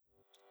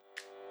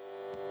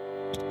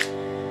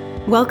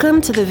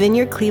Welcome to the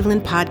Vineyard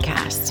Cleveland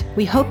podcast.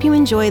 We hope you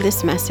enjoy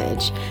this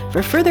message.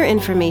 For further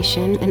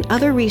information and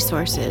other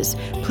resources,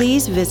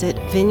 please visit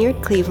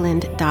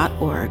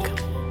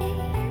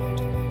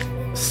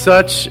vineyardcleveland.org.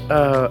 Such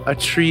a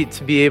treat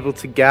to be able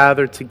to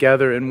gather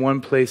together in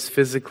one place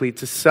physically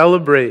to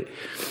celebrate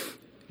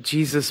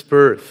Jesus'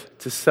 birth,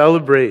 to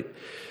celebrate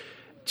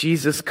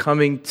Jesus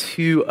coming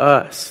to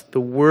us,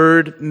 the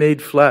Word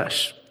made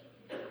flesh.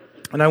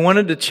 And I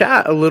wanted to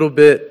chat a little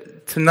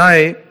bit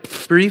tonight,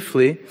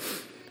 briefly,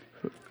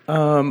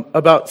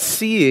 about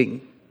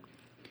seeing.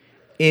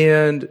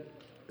 And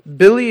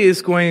Billy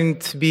is going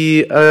to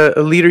be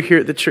a leader here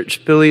at the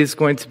church. Billy is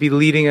going to be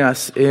leading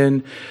us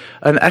in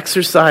an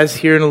exercise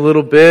here in a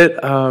little bit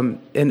and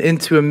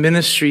into a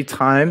ministry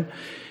time.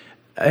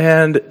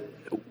 And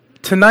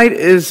tonight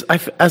is,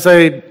 as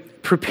I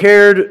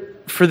prepared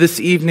for this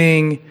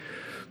evening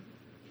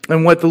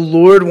and what the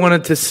Lord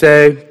wanted to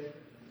say,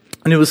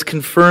 and it was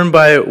confirmed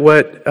by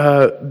what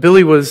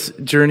Billy was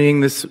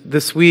journeying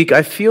this week,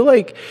 I feel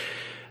like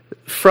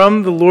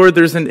from the Lord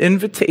there's an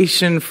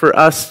invitation for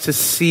us to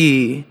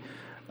see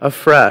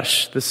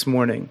afresh this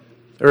morning,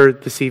 or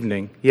this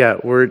evening. Yeah,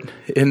 we're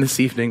in this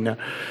evening now.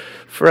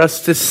 For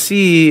us to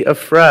see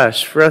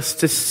afresh, for us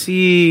to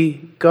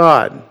see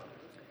God,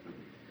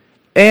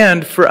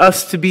 and for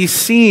us to be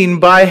seen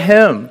by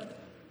Him.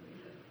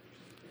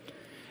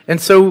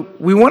 And so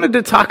we wanted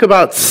to talk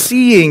about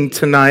seeing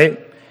tonight.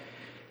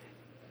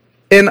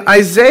 In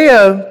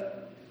Isaiah,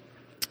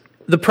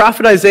 the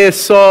prophet Isaiah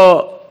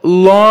saw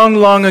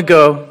long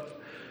ago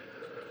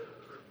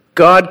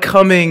God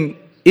coming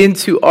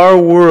into our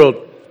world,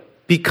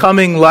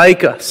 becoming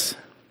like us.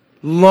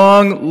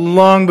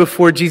 Long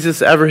before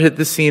Jesus ever hit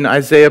the scene,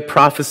 Isaiah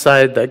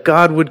prophesied that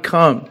God would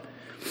come.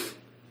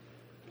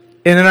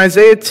 And in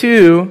Isaiah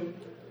 2,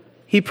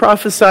 he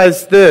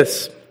prophesies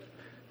this.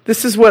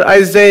 This is what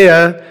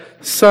Isaiah,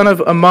 son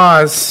of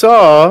Amoz,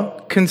 saw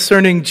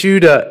concerning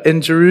Judah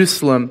and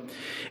Jerusalem.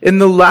 In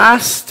the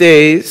last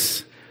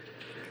days,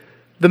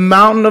 the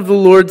mountain of the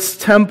Lord's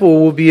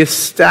temple will be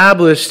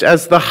established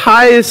as the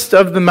highest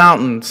of the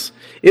mountains.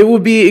 It will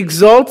be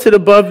exalted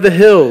above the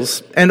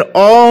hills, and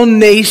all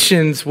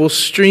nations will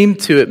stream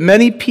to it.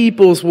 Many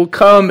peoples will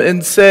come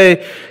and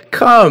say,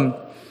 "Come,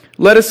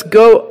 let us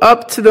go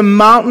up to the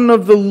mountain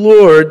of the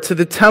Lord, to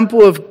the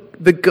temple of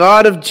the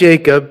God of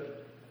Jacob.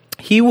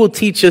 He will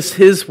teach us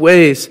His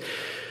ways,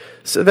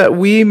 so that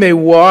we may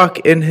walk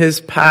in His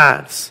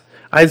paths."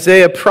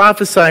 Isaiah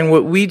prophesying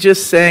what we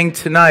just sang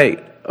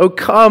tonight. Oh,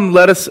 come,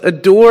 let us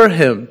adore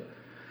Him.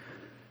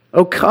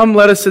 Oh, come,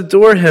 let us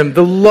adore Him.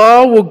 The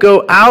law will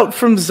go out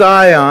from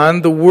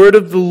Zion, the word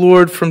of the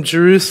Lord from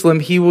Jerusalem.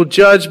 He will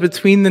judge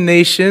between the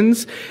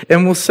nations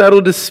and will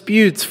settle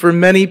disputes for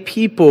many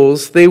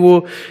peoples. They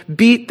will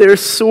beat their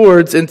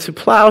swords into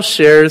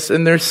plowshares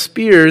and their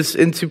spears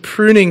into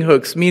pruning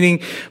hooks, meaning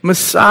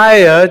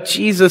Messiah,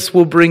 Jesus,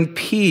 will bring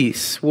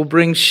peace, will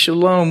bring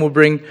shalom, will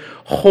bring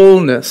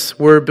wholeness,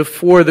 where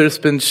before there's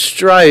been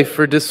strife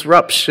or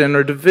disruption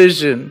or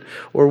division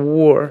or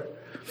war.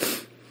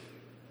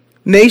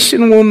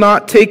 Nation will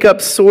not take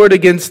up sword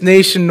against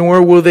nation,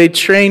 nor will they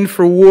train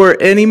for war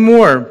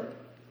anymore.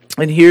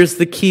 And here's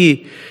the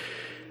key.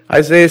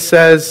 Isaiah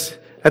says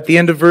at the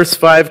end of verse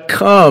 5,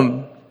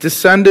 "Come,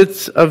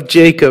 descendants of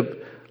Jacob,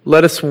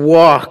 let us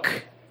walk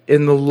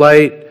in the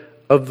light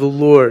of the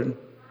Lord."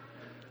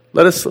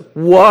 Let us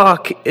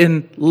walk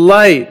in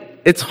light.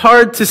 It's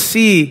hard to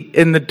see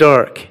in the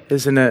dark,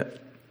 isn't it?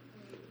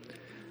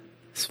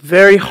 It's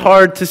very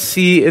hard to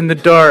see in the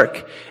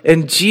dark.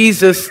 And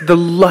Jesus, the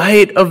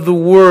light of the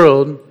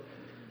world,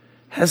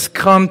 has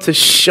come to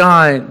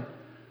shine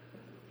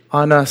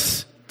on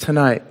us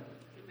tonight,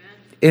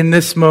 in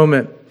this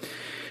moment.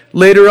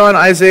 Later on,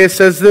 Isaiah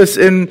says this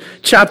in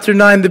chapter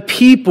 9, "The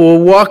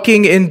people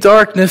walking in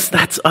darkness,"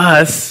 that's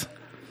us,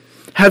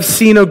 "have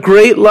seen a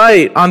great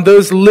light. On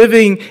those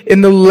living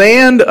in the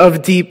land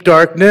of deep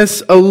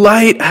darkness, a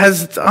light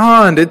has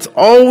dawned." It's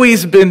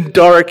always been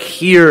dark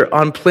here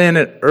on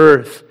planet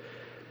Earth.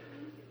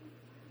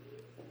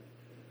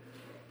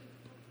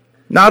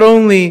 Not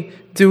only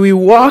do we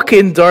walk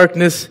in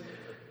darkness,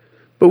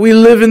 but we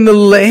live in the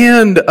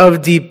land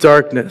of deep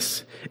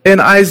darkness. And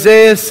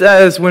Isaiah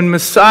says when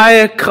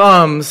Messiah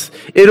comes,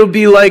 it'll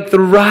be like the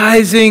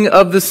rising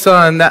of the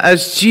sun, that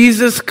as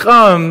Jesus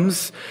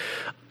comes,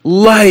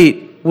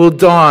 light will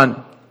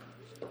dawn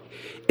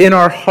in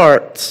our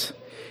hearts,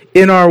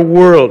 in our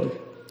world.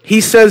 He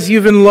says,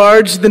 "You've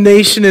enlarged the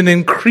nation and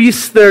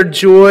increased their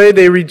joy.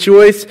 They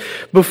rejoice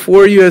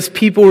before you as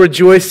people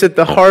rejoice at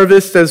the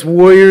harvest, as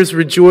warriors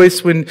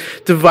rejoice when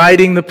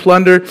dividing the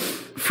plunder.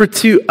 For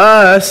to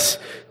us,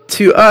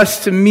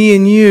 to me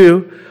and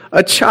you,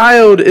 a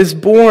child is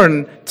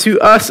born. To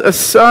us a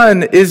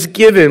son is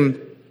given.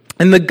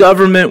 And the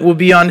government will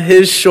be on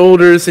his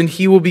shoulders, and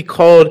he will be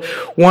called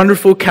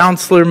Wonderful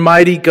Counselor,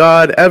 Mighty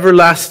God,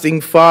 Everlasting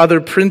Father,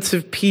 Prince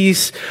of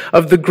Peace.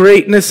 Of the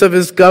greatness of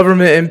his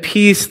government and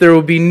peace there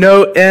will be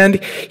no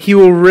end. He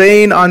will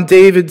reign on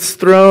David's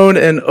throne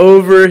and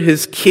over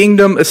his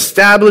kingdom,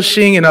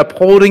 establishing and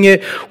upholding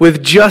it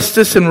with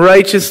justice and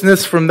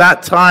righteousness from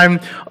that time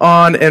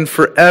on and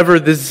forever.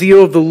 The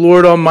zeal of the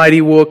Lord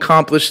Almighty will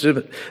accomplish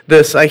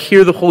this. I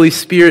hear the Holy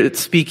Spirit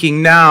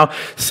speaking now,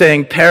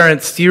 saying,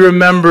 parents, do you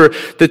remember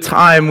the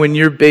time when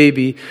your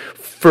baby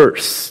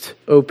first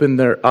opened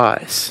their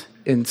eyes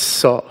and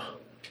saw?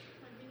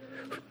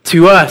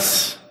 To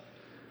us,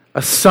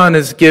 a son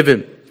is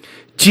given.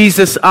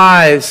 Jesus'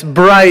 eyes,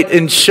 bright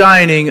and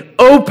shining,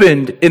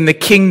 opened, and the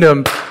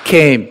kingdom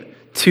came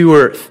to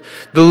earth.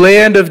 The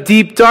land of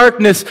deep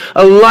darkness,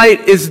 a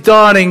light is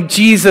dawning.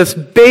 Jesus,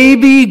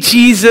 baby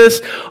Jesus,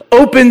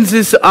 opens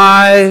his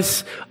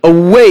eyes,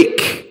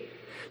 awake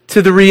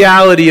to the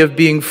reality of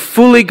being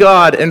fully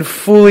God and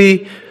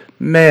fully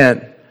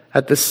man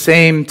at the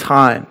same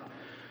time.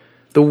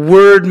 The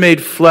Word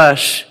made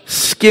flesh,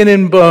 skin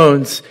and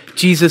bones.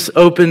 Jesus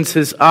opens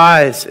his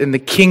eyes and the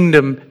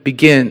kingdom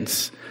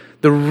begins.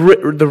 The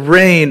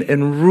reign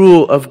and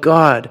rule of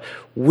God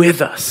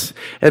with us.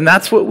 And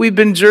that's what we've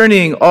been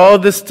journeying all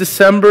this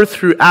December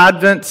through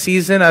Advent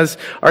season as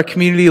our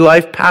community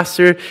life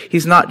pastor.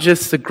 He's not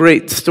just a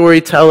great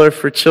storyteller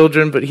for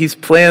children, but he's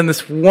planned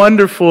this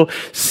wonderful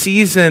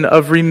season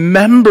of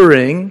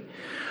remembering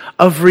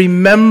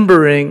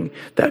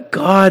that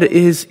God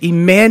is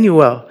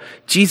Emmanuel.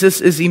 Jesus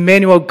is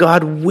Emmanuel,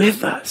 God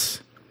with us.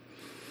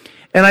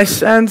 And I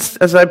sensed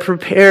as I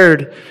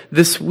prepared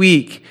this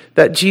week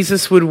that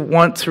Jesus would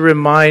want to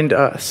remind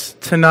us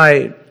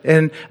tonight,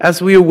 and as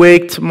we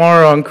awake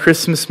tomorrow on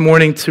Christmas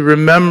morning, to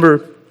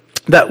remember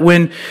that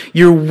when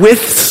you're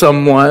with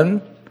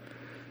someone,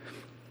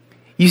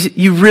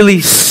 you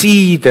really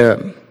see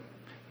them.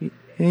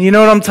 And you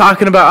know what I'm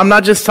talking about? I'm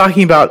not just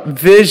talking about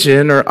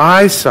vision or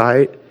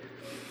eyesight.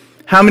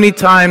 How many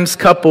times,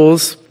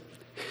 couples,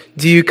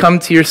 do you come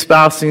to your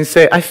spouse and you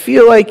say, I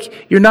feel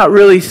like you're not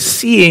really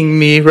seeing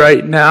me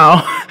right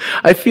now.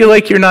 I feel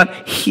like you're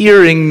not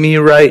hearing me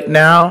right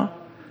now.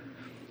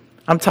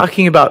 I'm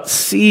talking about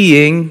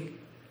seeing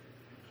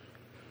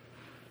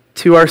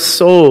to our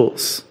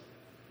souls.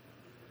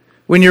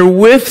 When you're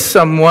with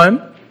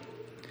someone,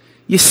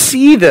 you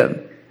see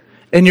them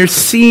and you're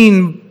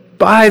seen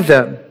by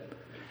them.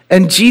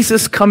 And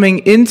Jesus coming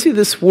into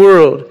this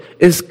world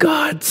is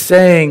God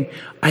saying,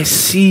 I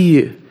see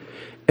you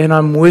and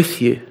I'm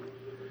with you.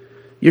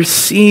 You're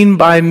seen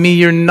by me.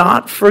 You're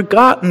not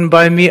forgotten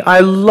by me. I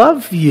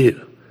love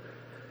you.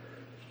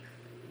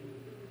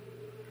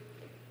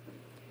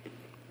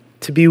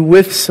 To be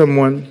with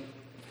someone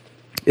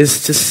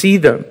is to see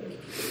them.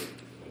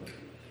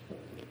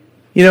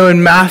 You know,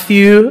 in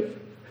Matthew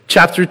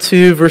chapter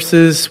 2,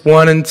 verses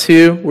 1 and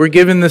 2, we're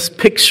given this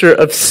picture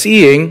of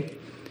seeing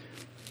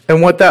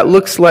and what that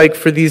looks like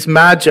for these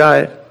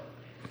magi.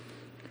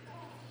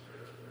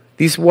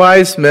 These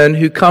wise men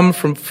who come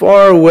from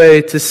far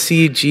away to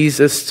see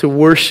Jesus, to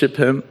worship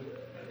him.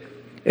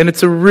 And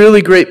it's a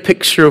really great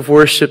picture of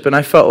worship, and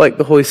I felt like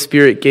the Holy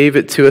Spirit gave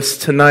it to us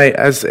tonight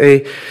as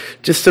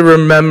just a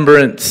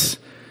remembrance.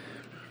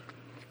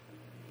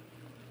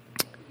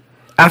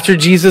 After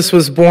Jesus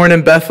was born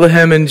in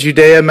Bethlehem in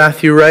Judea,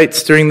 Matthew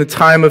writes, during the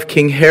time of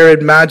King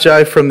Herod,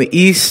 Magi from the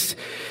east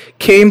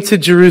came to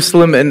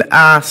Jerusalem and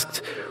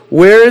asked,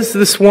 where is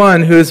this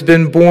one who has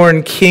been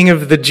born King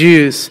of the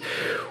Jews?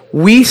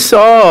 We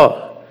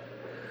saw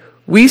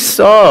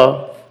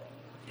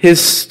his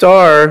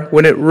star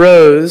when it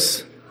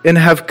rose and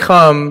have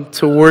come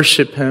to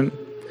worship him.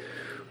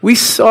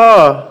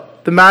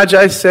 The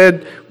Magi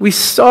said, we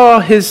saw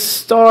his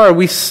star.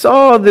 We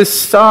saw this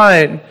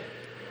sign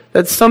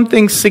that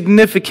something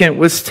significant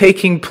was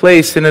taking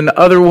place in an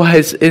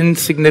otherwise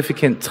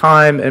insignificant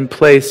time and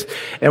place.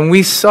 And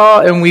we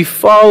saw and we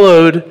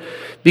followed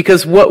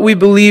because what we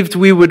believed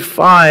we would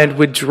find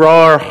would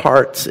draw our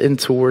hearts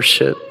into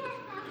worship.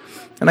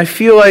 And I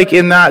feel like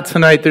in that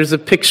tonight, there's a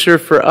picture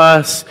for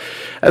us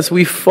as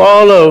we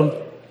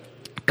follow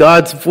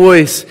God's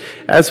voice,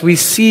 as we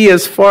see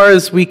as far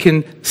as we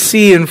can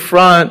see in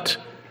front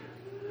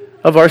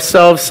of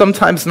ourselves,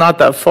 sometimes not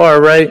that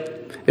far, right?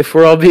 If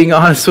we're all being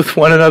honest with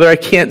one another, I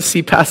can't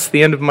see past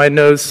the end of my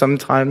nose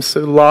sometimes,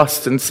 so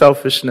lost in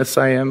selfishness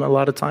I am a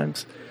lot of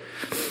times.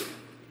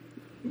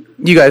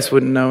 You guys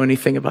wouldn't know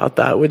anything about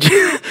that, would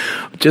you?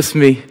 Just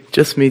me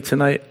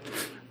tonight.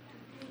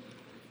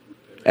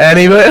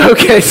 Anyway,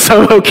 okay,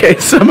 some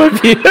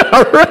of you.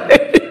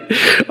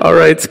 All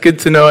right, it's good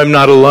to know I'm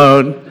not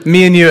alone.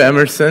 Me and you,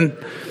 Emerson.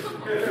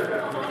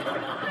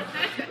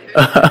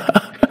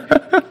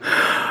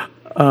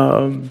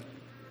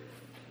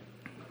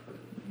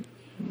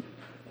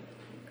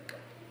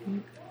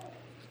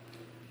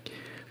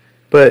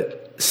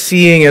 But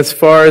seeing as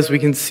far as we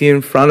can see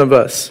in front of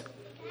us.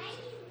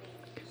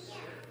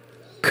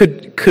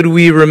 Could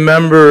we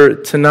remember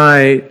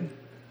tonight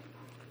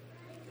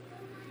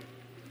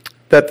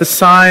that the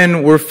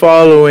sign we're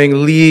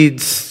following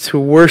leads to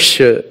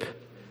worship.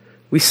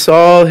 We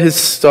saw his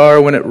star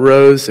when it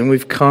rose, and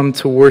we've come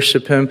to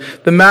worship him.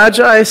 The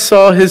Magi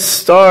saw his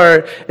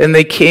star, and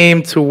they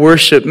came to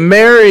worship.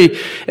 Mary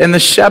and the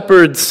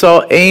shepherds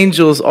saw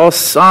angels, all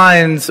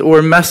signs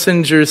or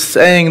messengers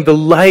saying, "The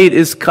light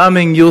is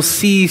coming, you'll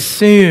see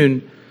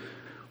soon.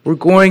 We're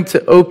going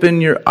to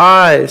open your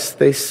eyes,"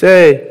 they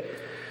say.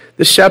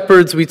 The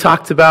shepherds we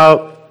talked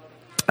about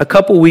a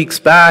couple weeks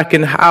back,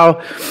 and how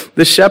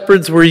the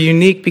shepherds were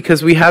unique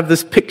because we have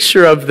this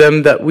picture of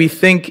them that we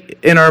think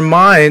in our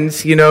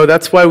minds.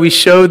 That's why we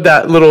showed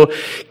that little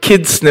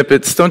kid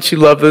snippets. Don't you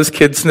love those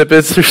kid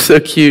snippets? They're so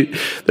cute.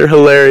 They're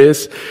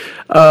hilarious.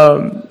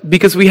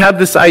 Because we have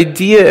this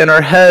idea in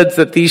our heads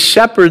that these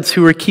shepherds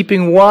who were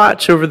keeping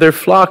watch over their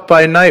flock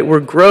by night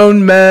were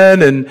grown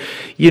men, and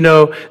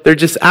they're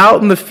just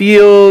out in the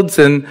fields,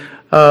 and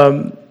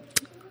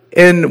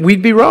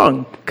we'd be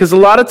wrong, because a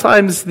lot of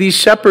times these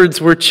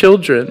shepherds were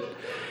children.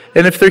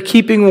 And if they're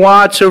keeping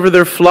watch over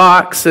their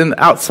flocks and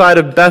outside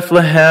of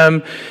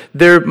Bethlehem,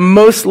 they're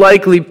most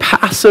likely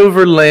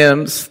Passover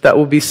lambs that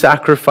will be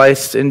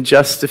sacrificed in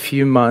just a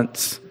few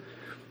months,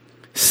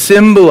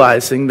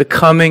 symbolizing the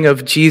coming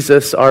of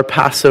Jesus, our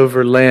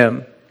Passover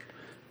lamb.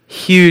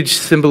 Huge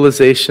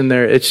symbolization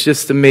there. It's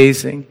just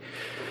amazing.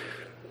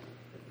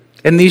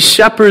 And these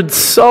shepherds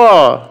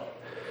saw,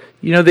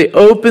 they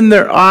opened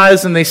their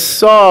eyes and they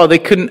saw, they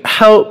couldn't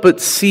help but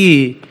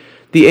see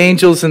the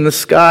angels in the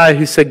sky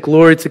who said,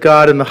 "Glory to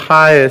God in the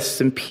highest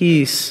and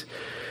peace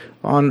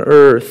on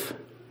earth."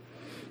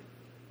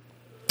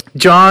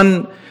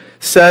 John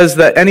says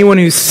that anyone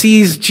who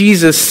sees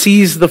Jesus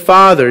sees the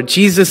Father.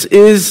 Jesus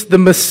is the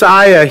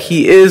Messiah.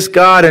 He is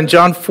God. In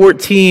John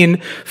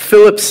 14,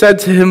 Philip said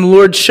to him,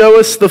 "Lord, show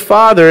us the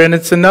Father, and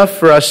it's enough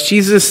for us."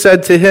 Jesus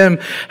said to him,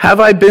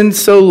 "Have I been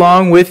so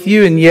long with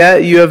you, and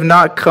yet you have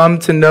not come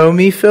to know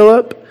me,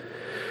 Philip?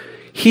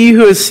 He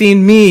who has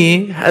seen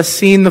me has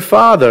seen the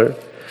Father.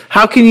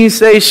 How can you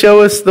say,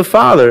 'Show us the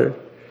Father'?"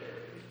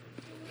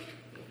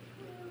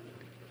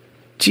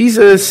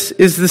 Jesus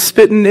is the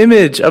spitting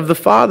image of the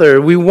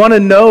Father. We want to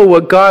know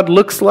what God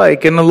looks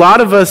like. And a lot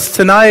of us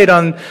tonight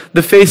on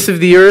the face of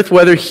the earth,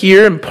 whether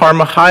here in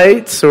Parma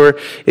Heights or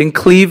in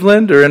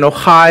Cleveland or in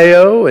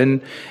Ohio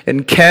and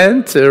in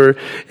Kent or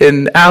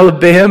in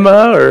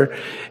Alabama or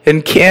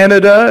in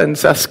Canada and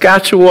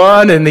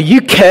Saskatchewan and the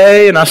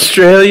UK and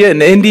Australia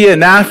and India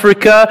and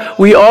Africa,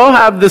 we all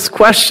have this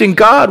question: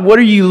 God, what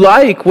are you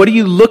like? What do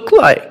you look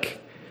like?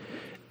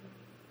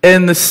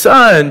 And the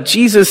Son,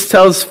 Jesus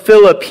tells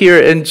Philip here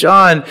in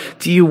John,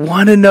 do you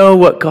want to know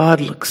what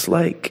God looks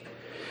like?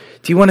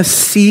 Do you want to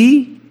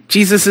see?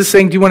 Jesus is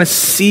saying, do you want to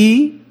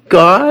see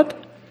God?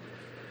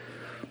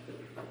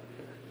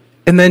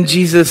 And then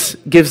Jesus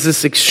gives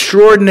this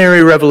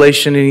extraordinary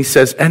revelation, and he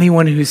says,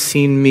 anyone who's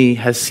seen me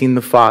has seen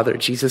the Father.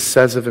 Jesus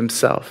says of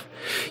himself.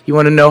 You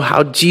want to know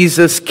how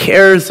Jesus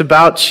cares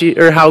about you,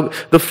 or how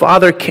the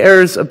Father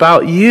cares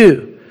about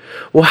you?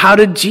 Well, how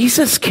did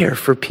Jesus care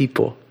for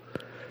people?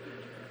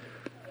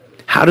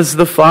 How does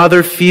the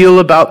Father feel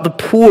about the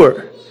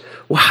poor?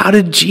 Well, how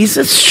did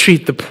Jesus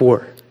treat the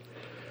poor?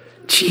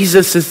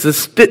 Jesus is the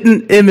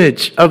spitting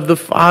image of the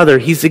Father.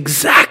 He's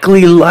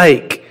exactly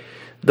like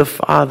the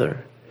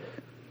Father.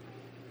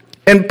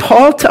 And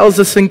Paul tells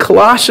us in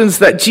Colossians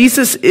that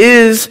Jesus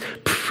is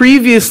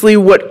previously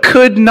what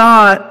could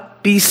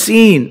not be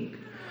seen.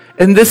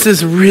 And this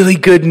is really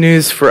good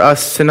news for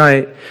us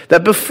tonight.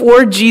 That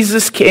before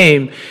Jesus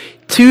came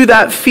to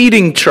that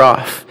feeding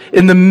trough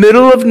in the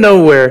middle of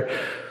nowhere,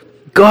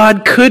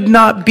 God could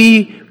not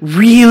be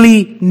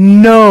really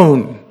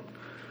known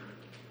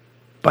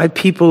by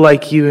people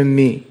like you and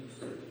me.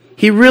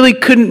 He really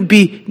couldn't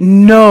be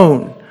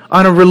known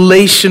on a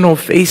relational,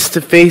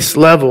 face-to-face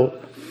level.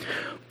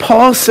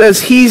 Paul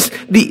says he's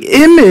the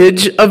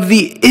image of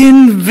the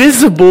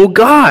invisible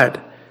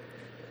God,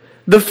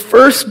 the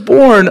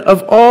firstborn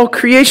of all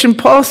creation.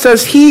 Paul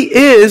says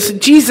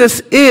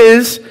Jesus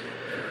is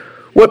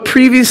what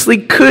previously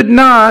could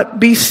not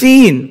be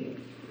seen.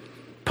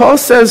 Paul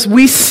says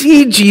we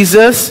see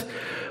Jesus,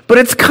 but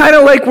it's kind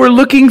of like we're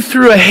looking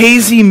through a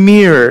hazy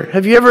mirror.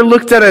 Have you ever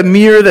looked at a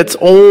mirror that's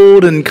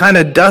old and kind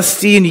of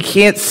dusty and you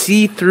can't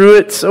see through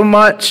it so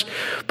much?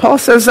 Paul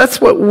says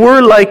that's what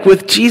we're like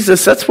with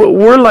Jesus. That's what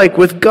we're like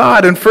with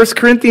God. In 1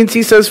 Corinthians,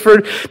 he says,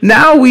 for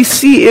now we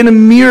see in a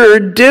mirror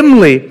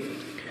dimly,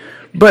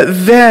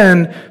 but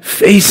then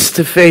face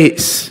to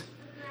face.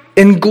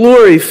 In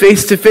glory,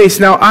 face to face.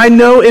 Now I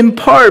know in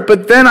part,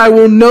 but then I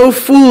will know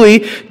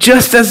fully,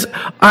 just as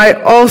I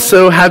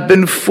also have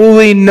been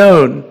fully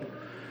known.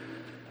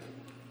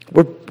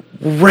 We're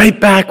right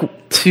back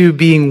to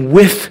being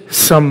with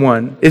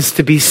someone, is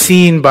to be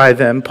seen by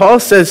them. Paul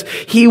says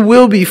he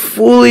will be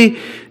fully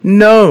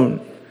known,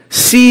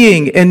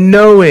 seeing and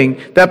knowing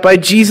that by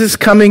Jesus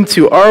coming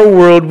to our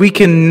world, we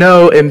can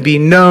know and be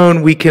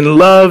known, we can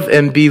love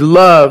and be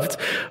loved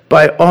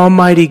by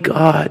Almighty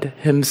God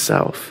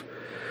himself.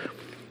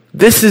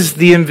 This is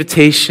the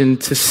invitation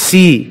to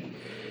see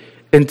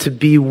and to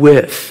be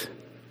with.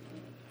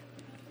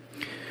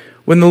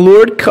 When the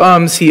Lord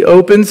comes, he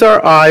opens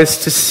our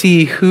eyes to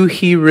see who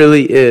he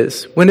really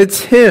is. When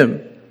it's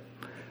him,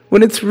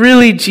 when it's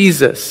really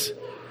Jesus,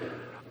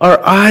 our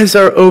eyes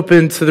are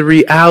open to the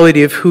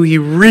reality of who he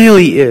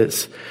really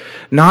is.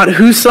 Not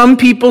who some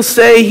people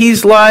say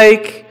he's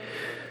like,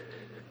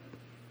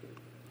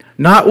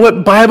 not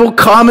what Bible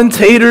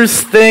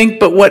commentators think,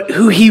 but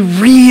who he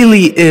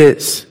really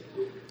is.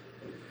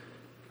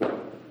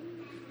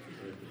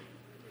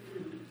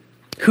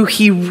 Who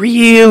he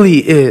really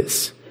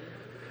is.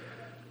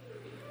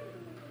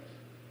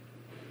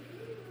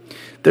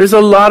 There's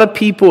a lot of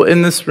people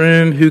in this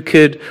room who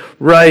could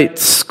write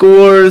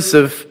scores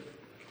of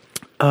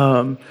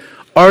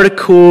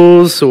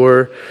articles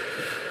or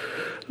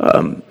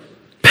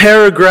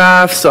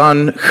paragraphs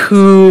on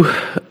who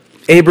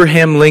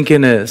Abraham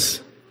Lincoln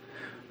is.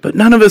 But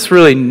none of us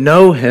really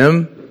know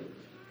him.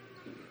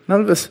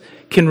 None of us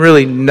can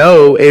really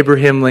know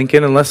Abraham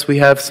Lincoln unless we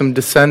have some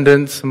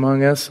descendants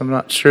among us. I'm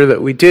not sure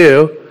that we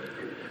do.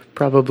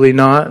 Probably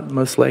not,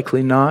 most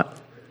likely not.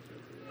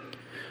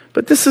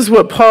 But this is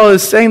what Paul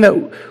is saying,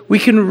 that we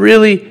can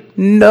really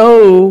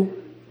know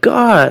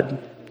God.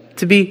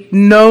 To be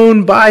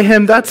known by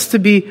him, that's to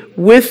be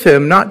with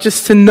him, not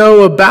just to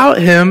know about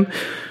him.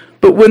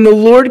 But when the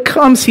Lord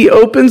comes, he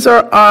opens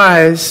our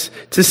eyes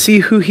to see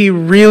who he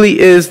really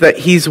is, that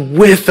he's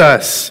with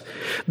us.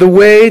 The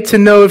way to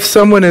know if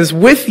someone is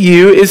with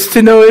you is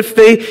to know if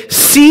they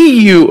see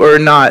you or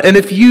not, and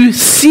if you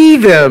see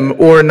them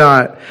or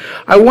not.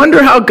 I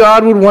wonder how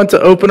God would want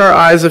to open our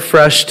eyes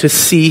afresh to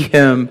see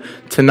him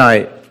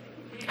tonight.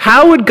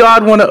 How would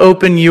God want to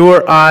open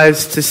your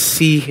eyes to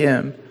see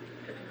him?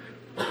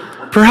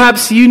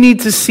 Perhaps you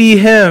need to see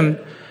him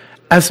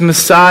as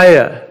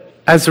Messiah,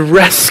 as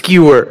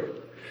rescuer.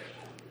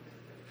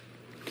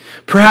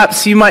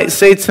 Perhaps you might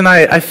say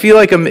tonight, I feel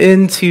like I'm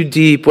in too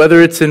deep, whether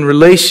it's in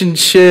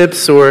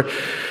relationships or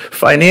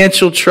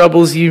financial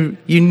troubles, you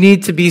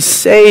need to be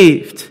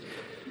saved.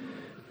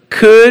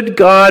 Could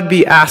God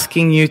be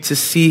asking you to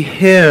see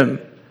him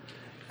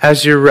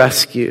as your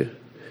rescue,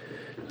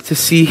 to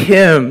see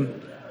him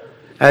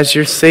as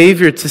your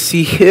Savior, to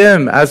see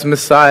him as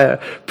Messiah?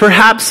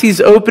 Perhaps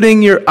he's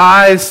opening your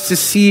eyes to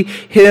see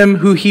him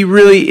who he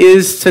really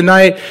is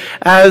tonight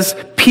as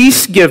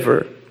peace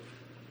giver.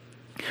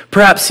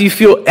 Perhaps you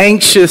feel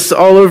anxious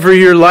all over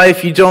your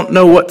life. You don't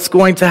know what's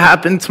going to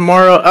happen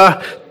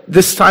tomorrow.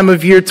 This time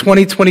of year,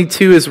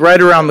 2022, is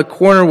right around the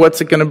corner.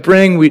 What's it going to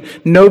bring?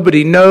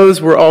 Nobody knows.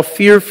 We're all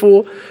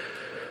fearful.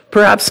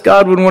 Perhaps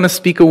God would want to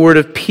speak a word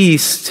of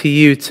peace to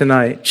you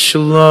tonight.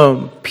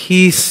 Shalom,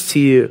 peace to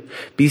you.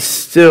 Be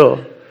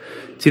still.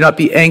 Do not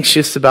be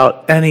anxious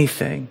about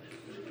anything.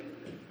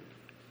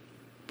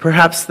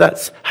 Perhaps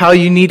that's how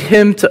you need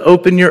him to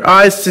open your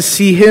eyes to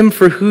see him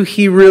for who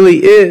he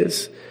really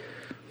is.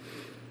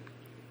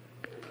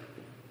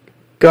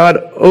 God,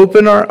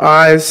 open our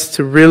eyes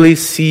to really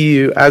see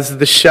you as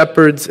the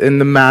shepherds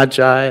and the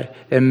Magi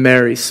and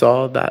Mary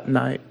saw that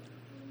night.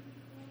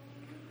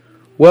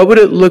 What would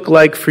it look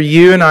like for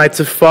you and I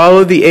to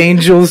follow the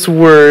angel's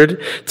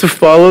word, to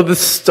follow the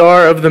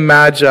star of the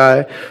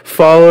Magi,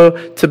 follow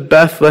to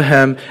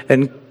Bethlehem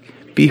and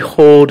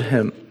behold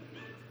him?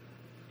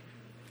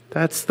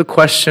 That's the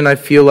question I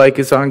feel like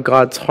is on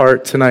God's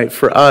heart tonight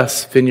for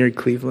us, Vineyard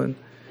Cleveland.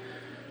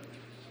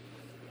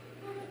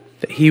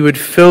 That he would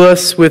fill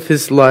us with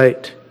his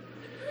light.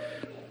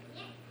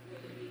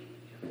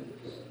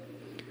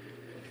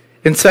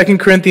 In 2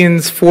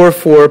 Corinthians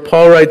 4:4,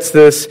 Paul writes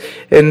this,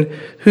 in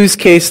whose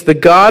case the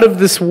God of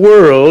this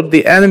world,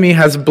 the enemy,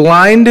 has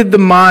blinded the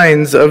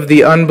minds of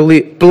the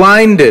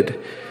unbelieving,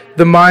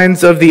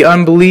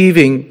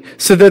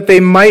 so that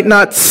they might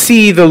not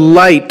see the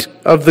light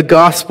of the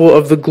gospel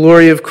of the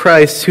glory of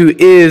Christ, who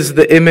is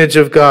the image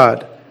of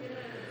God.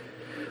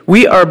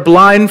 We are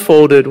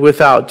blindfolded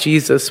without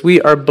Jesus. We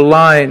are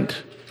blind.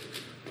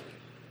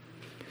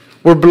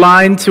 We're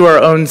blind to our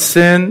own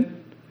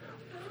sin.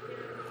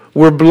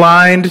 We're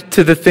blind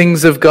to the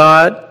things of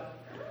God.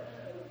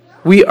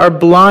 We are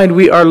blind.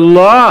 We are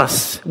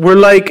lost.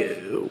 We're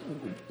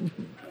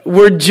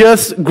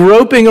just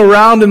groping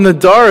around in the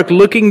dark,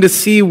 looking to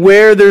see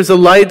where there's a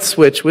light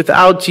switch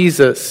without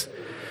Jesus.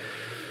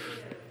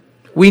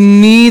 We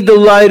need the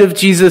light of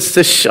Jesus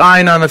to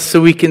shine on us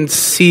so we can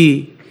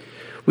see.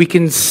 We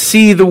can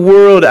see the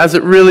world as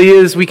it really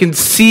is. We can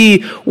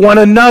see one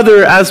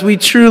another as we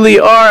truly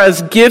are,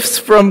 as gifts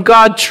from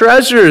God,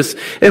 treasures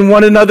in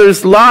one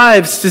another's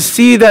lives, to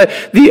see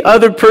that the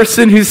other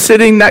person who's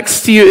sitting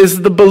next to you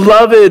is the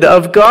beloved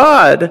of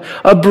God,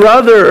 a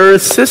brother or a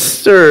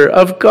sister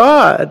of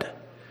God.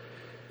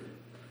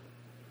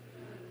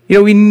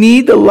 We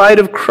need the light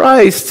of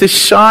Christ to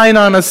shine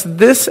on us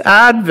this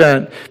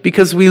Advent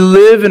because we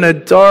live in a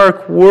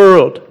dark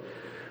world.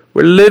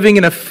 We're living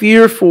in a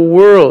fearful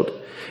world.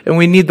 And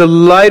we need the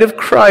light of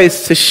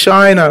Christ to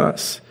shine on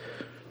us.